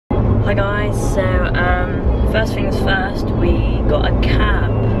Hi guys, so first things first, we got a cab.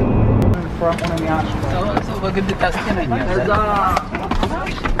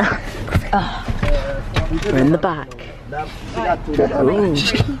 We're in the back. Ooh.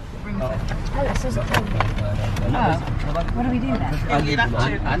 What do we do then?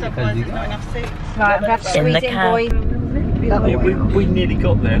 In the cab. We nearly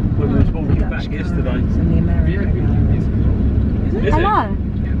got there when we were walking back yesterday. Hello.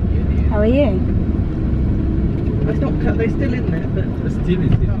 How are you? They're still in there, but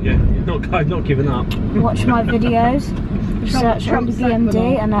yeah, not giving up. Watch my videos. Search Randy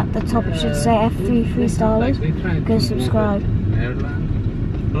BMD, and at the top it should say F3 freestylers. Go subscribe.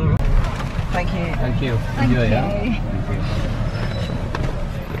 Thank you. Thank you.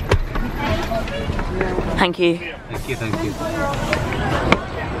 Thank you.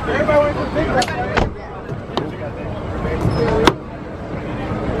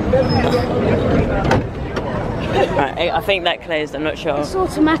 Right, I think that closed, I'm not sure. It's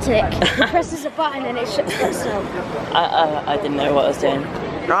automatic. It presses a button and it shuts itself. I didn't know what I was doing.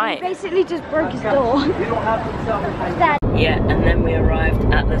 Right. He basically just broke his door. Yeah, and then we arrived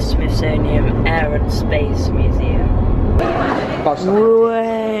at the Smithsonian Air and Space Museum. Whoa!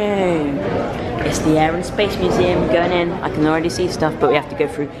 It's the Air and Space Museum. Going in, I can already see stuff, but we have to go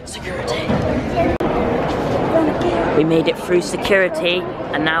through security. We made it through security,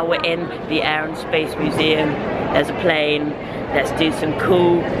 and now we're in the Air and Space Museum. There's a plane. Let's do some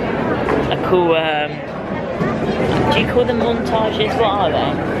cool, do you call them montages? What are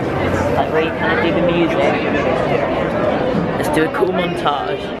they? Like where you kind of do the music. Let's do a cool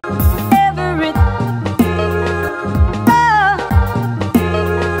montage.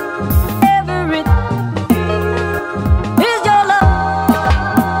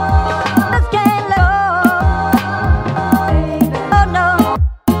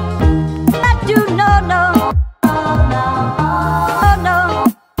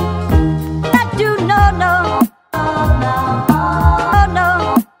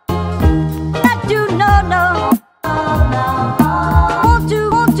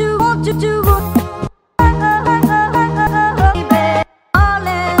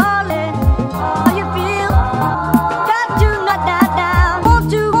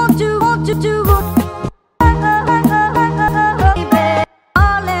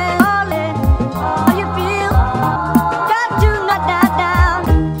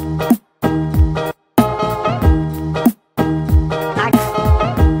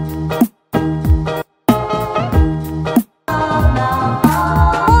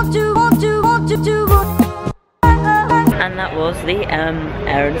 The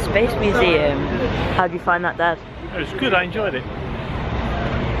Air and Space Museum. How do you find that, Dad? It was good, I enjoyed it.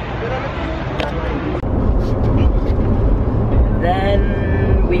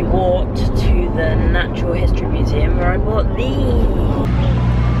 Then we walked to the Natural History Museum where I bought these.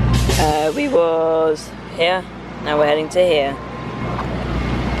 We was here, now we're heading to here.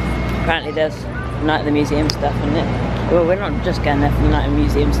 Apparently there's Night of the Museum stuff in it. Well, we're not just going there for the Night of the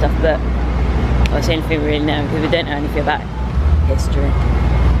Museum stuff, but that's the only thing we really know, because we don't know anything about history.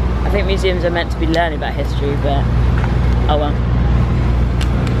 I think museums are meant to be learning about history, but oh well.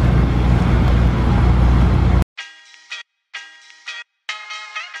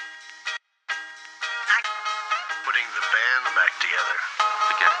 Putting the band back together.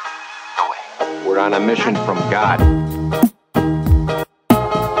 Forget it. No way. We're on a mission from God.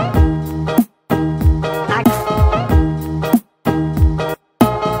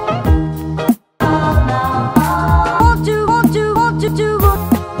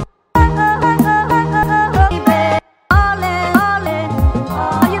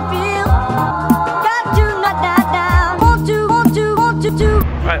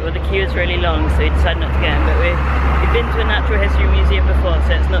 Really long, so we decided not to go in, but we've been to a natural history museum before,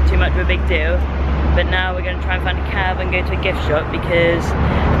 so it's not too much of a big deal. But now we're going to try and find a cab and go to a gift shop, because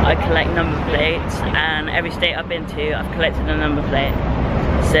I collect number plates, and every state I've been to I've collected a number plate.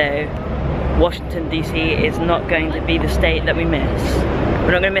 So Washington DC is not going to be the state that we miss.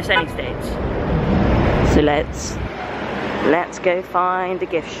 We're not going to miss any states. So let's go find a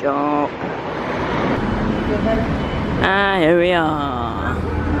gift shop. Here we are.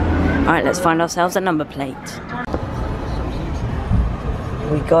 Alright, let's find ourselves a number plate.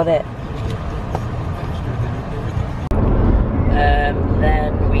 We got it.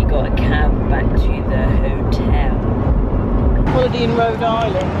 Then we got a cab back to the hotel. Holiday in Rhode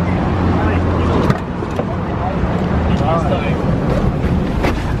Island.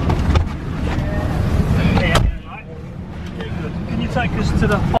 Can you take us to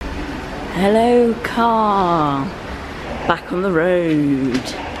the... Hello car. Back on the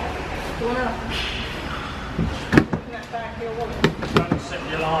road.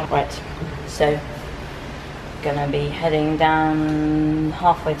 Right, so gonna be heading down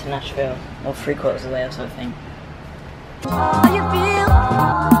halfway to Nashville, or 3/4 of the way or something. You feel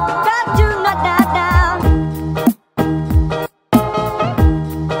got to not die down.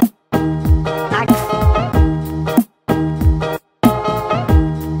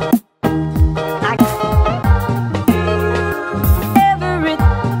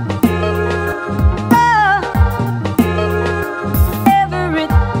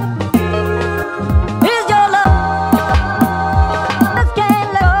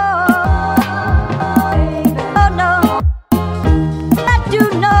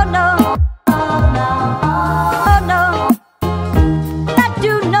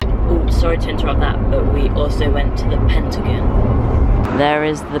 Sorry to interrupt that, but we also went to the Pentagon. There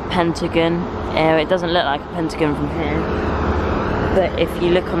is the Pentagon. It doesn't look like a pentagon from here, but if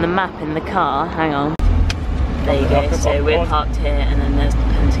you look on the map in the car, hang on, there you go. So we're parked here, and then there's the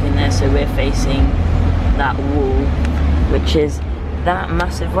Pentagon there, so we're facing that wall, which is that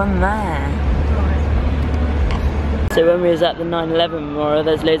massive one there. So when we was at the 9/11 memorial,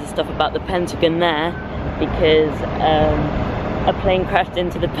 there's loads of stuff about the Pentagon there, because a plane crashed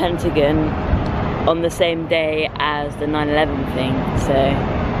into the Pentagon on the same day as the 9/11 thing, so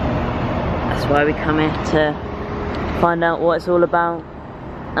that's why we come here to find out what it's all about.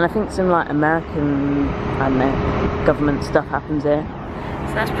 And I think some like American, I don't know, government stuff happens here,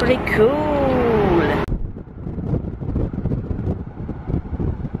 so that's pretty cool.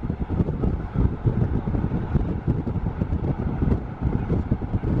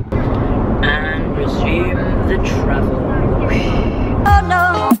 And resume the travel. Oh no,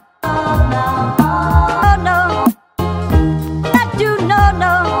 oh no, oh no, that you no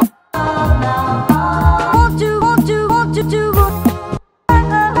no, oh no, want to do,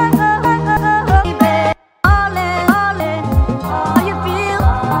 baby, all in, how you feel,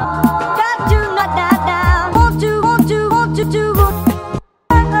 got to not die down, want to do,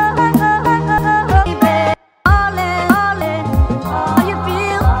 baby, all in, how you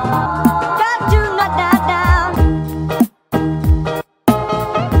feel, got to not die down.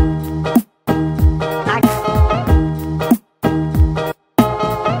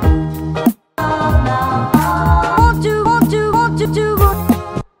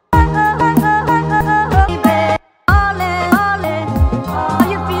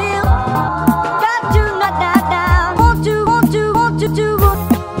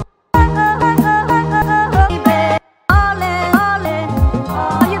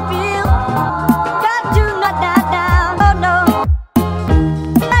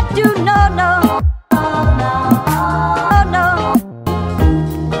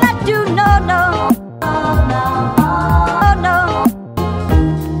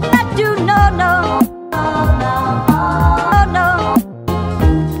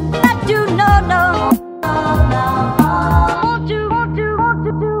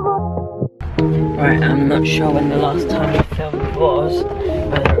 Right, I'm not sure when the last time we filmed was,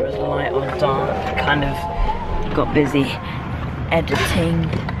 whether it was light or dark. Kind of got busy editing,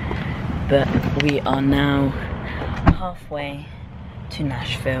 but we are now halfway to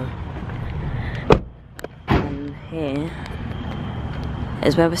Nashville. And here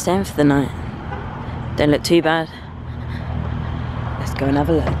is where we're staying for the night. Don't look too bad. Let's go and have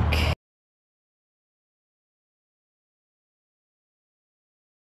a look.